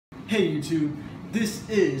Hey YouTube, this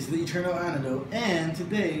is the Eternal Antidote, and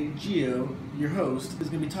today Gio, your host, is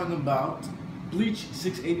going to be talking about Bleach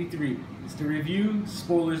 683. It's the review,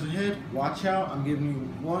 spoilers ahead, watch out, I'm giving you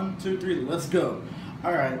 1, 2, 3, let's go.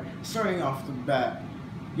 Alright, starting off the bat,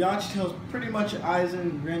 Yacht tells pretty much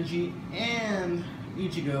Aizen, Renji, and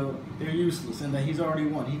Ichigo they're useless and that he's already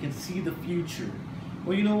won. He can see the future.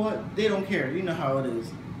 Well, you know what? They don't care. You know how it is.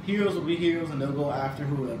 Heroes will be heroes and they'll go after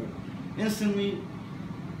whoever. Instantly,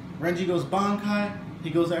 Renji goes Bankai,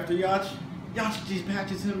 he goes after Yacht. Yacht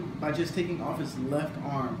dispatches him by just taking off his left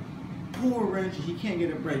arm. Poor Renji, he can't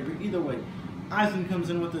get a break, but either way, Aizen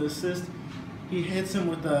comes in with the assist. He hits him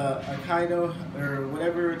with a Kaido, or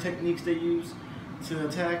whatever techniques they use to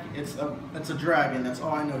attack. It's a dragon, that's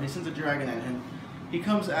all I know. He sends a dragon at him. He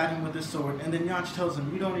comes at him with his sword, and then Yacht tells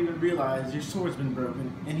him, you don't even realize your sword's been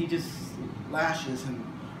broken, and he just lashes him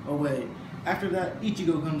away. After that,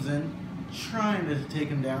 Ichigo comes in, trying to take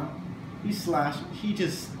him down. He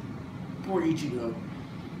poor Ichigo.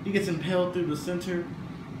 He gets impaled through the center,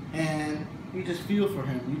 and you just feel for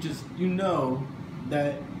him. You know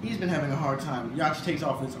that he's been having a hard time. Yacht takes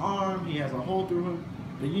off his arm, he has a hole through him,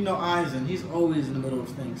 but you know Aizen, he's always in the middle of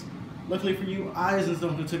things. Luckily for you, Aizen's the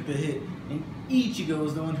one who took the hit, and Ichigo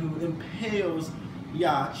is the one who impales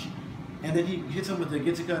Yacht, and then he hits him with the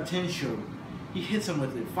Getsuka Tensho. He hits him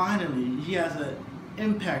with it. Finally, he has an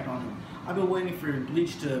impact on him. I've been waiting for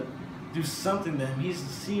Bleach to do something to him. He's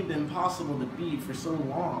seemed impossible to beat for so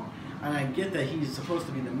long. And I get that he's supposed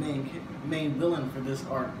to be the main villain for this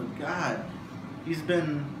arc, but God, he's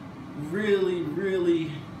been really,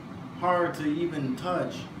 really hard to even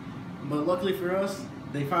touch. But luckily for us,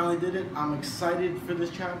 they finally did it. I'm excited for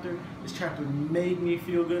this chapter. This chapter made me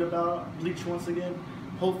feel good about Bleach once again.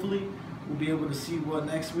 Hopefully, we'll be able to see what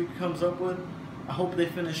next week comes up with. I hope they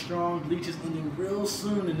finish strong. Bleach is ending real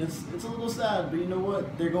soon, and it's a little sad, but you know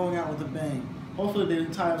what? They're going out with a bang. Hopefully they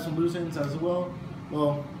tie up some loose ends as well.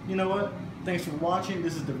 Well, you know what? Thanks for watching.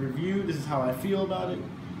 This is the review. This is how I feel about it.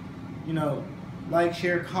 You know, like,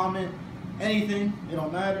 share, comment, anything. It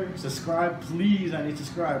don't matter. Subscribe, please. I need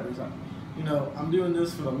subscribers. You know, I'm doing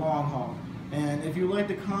this for the long haul. And if you like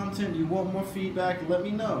the content, you want more feedback, let me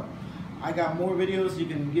know. I got more videos. You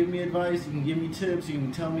can give me advice, you can give me tips, you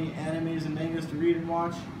can tell me animes and mangas to read and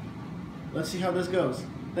watch. Let's see how this goes.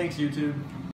 Thanks, YouTube.